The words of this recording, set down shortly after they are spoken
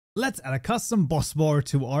Let's add a custom boss bar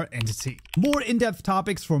to our entity. More in-depth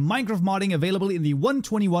topics for Minecraft modding available in the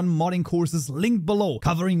 121 modding courses linked below,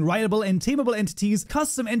 covering writable and tameable entities,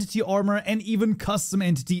 custom entity armor, and even custom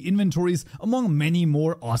entity inventories, among many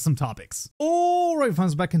more awesome topics. Alright,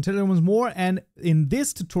 friends, back in once more, and in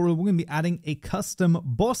this tutorial we're going to be adding a custom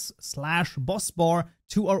boss/boss bar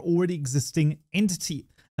to our already existing entity.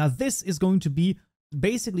 Now this is going to be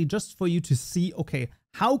basically just for you to see, okay,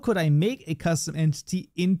 how could I make a custom entity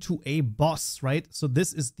into a boss, right? So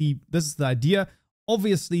this is the idea.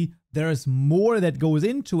 Obviously, there is more that goes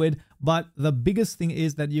into it, but the biggest thing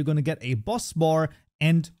is that you're going to get a boss bar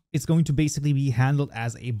and it's going to basically be handled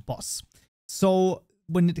as a boss. So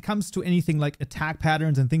when it comes to anything like attack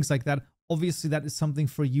patterns and things like that, obviously that is something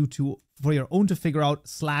for you for your own to figure out,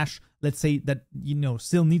 slash, let's say that, you know,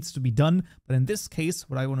 still needs to be done. But in this case,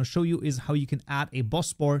 what I want to show you is how you can add a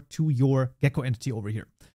boss bar to your Gecko entity over here.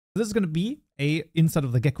 So this is going to be inside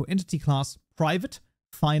of the Gecko entity class, private,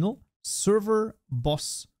 final, server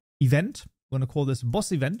boss event. We're going to call this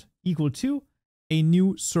boss event equal to a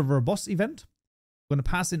new server boss event. We're going to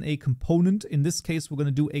pass in a component. In this case, we're going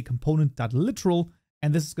to do a component.literal,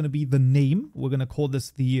 and this is going to be the name. We're going to call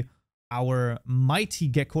this our mighty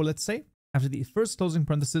gecko, let's say. After the first closing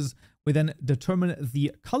parenthesis, we then determine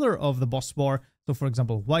the color of the boss bar. So for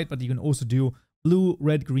example, white, but you can also do blue,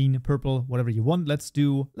 red, green, purple, whatever you want.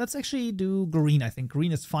 Let's actually do green. I think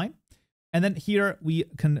green is fine. And then here we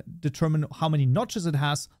can determine how many notches it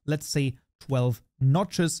has. Let's say 12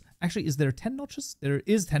 notches. Actually, is there 10 notches? There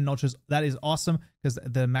is 10 notches. That is awesome because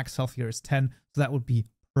the max health here is 10. So that would be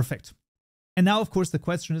perfect. And now, of course, the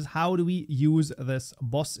question is, how do we use this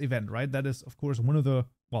boss event, right? That is, of course, one of the,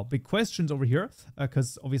 well, big questions over here,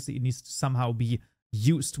 because obviously it needs to somehow be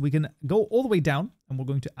used. We can go all the way down, and we're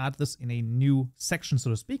going to add this in a new section, so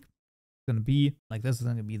to speak. It's going to be like this. It's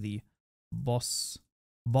going to be the boss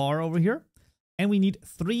bar over here. And we need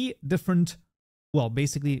 3 different, well,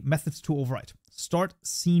 basically methods to override. Start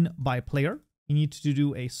scene by player. You need to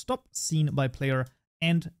do a stop scene by player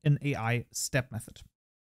and an AI step method.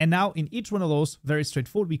 And now in each one of those, very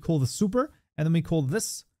straightforward, we call the super, and then we call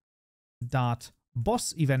this dot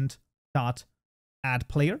boss event dot add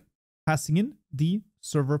player, passing in the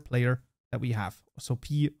server player that we have. So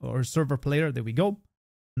P or server player, there we go.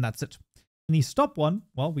 And that's it. In the stop one,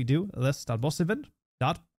 well, we do this dot boss event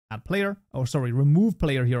dot add player, or sorry, remove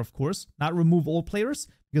player here, of course, not remove all players,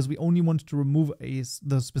 because we only want to remove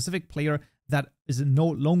the specific player that is no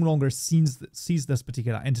longer sees this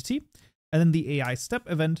particular entity. And then the AI step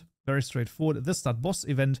event, very straightforward. This dot boss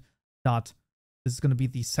event dot, this is going to be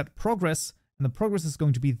the set progress, and the progress is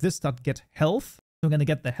going to be this dot get health. So we're going to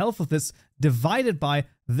get the health of this divided by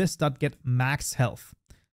this dot get max health.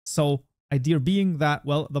 So idea being that,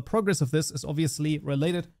 well, the progress of this is obviously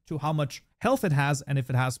related to how much health it has, and if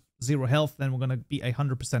it has 0 health, then we're going to be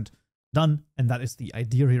 100% done, and that is the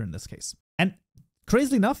idea here in this case. And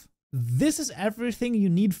crazily enough, this is everything you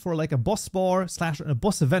need for like a boss bar / a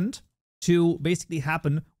boss event to basically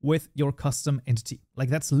happen with your custom entity. Like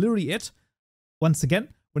that's literally it. Once again,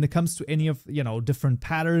 when it comes to any of, you know, different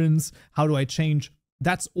patterns, how do I change?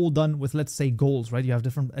 That's all done with, let's say, goals, right? You have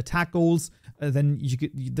different attack goals. Then you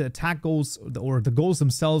could, the attack goals or the goals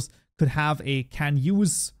themselves could have a can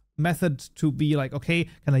use method to be like, okay,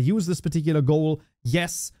 can I use this particular goal?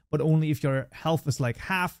 Yes, but only if your health is like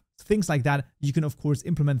half, things like that. You can, of course,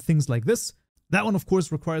 implement things like this. That one, of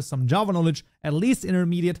course, requires some Java knowledge, at least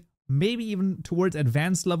intermediate, maybe even towards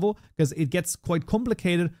advanced level, because it gets quite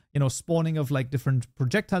complicated, you know, spawning of like different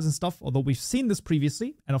projectiles and stuff, although we've seen this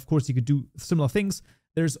previously. And of course, you could do similar things.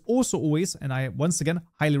 There's also always, and I once again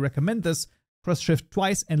highly recommend this, press shift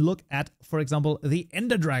twice and look at, for example, the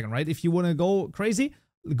Ender Dragon, right? If you want to go crazy,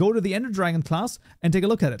 go to the Ender Dragon class and take a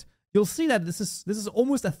look at it. You'll see that this is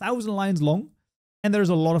almost 1,000 lines long, and there's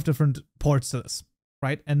a lot of different parts to this.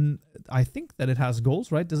 Right, and I think that it has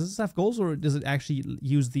goals, right? Does this have goals, or does it actually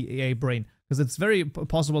use the AI brain? Because it's very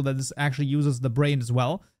possible that this actually uses the brain as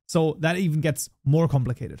well. So that even gets more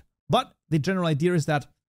complicated. But the general idea is that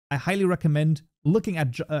I highly recommend looking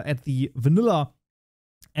at the vanilla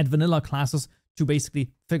classes to basically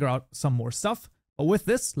figure out some more stuff. But with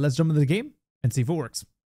this, let's jump into the game and see if it works.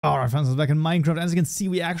 Alright, friends, back in Minecraft. As you can see,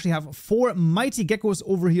 we actually have 4 mighty geckos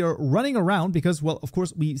over here running around because, well, of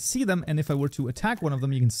course, we see them, and if I were to attack one of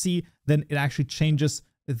them, you can see, then it actually changes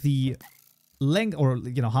the length, or,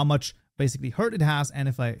 you know, how much basically hurt it has, and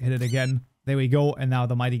if I hit it again, there we go, and now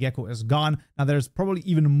the mighty gecko is gone. Now, there's probably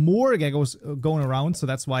even more geckos going around, so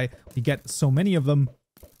that's why we get so many of them.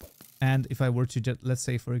 And if I were to just, let's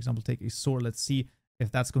say, for example, take a sword, let's see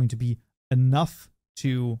if that's going to be enough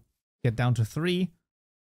to get down to 3.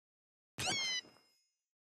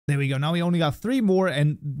 There we go. Now we only got 3 more.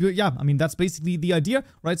 And yeah, I mean, that's basically the idea,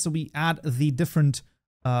 right? So we add the different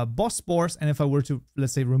boss bars. And if I were to,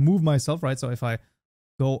 let's say, remove myself, right? So if I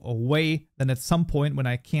go away, then at some point when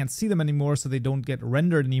I can't see them anymore, so they don't get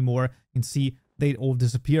rendered anymore, you can see they all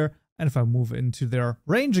disappear. And if I move into their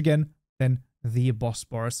range again, then the boss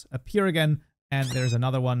bars appear again. And there's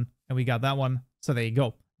another one. And we got that one. So there you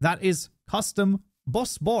go. That is custom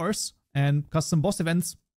boss bars and custom boss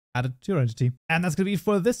events added to your entity. And that's going to be it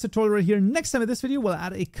for this tutorial right here. Next time in this video, we'll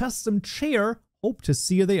add a custom chair. Hope to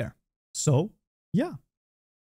see you there. So, yeah.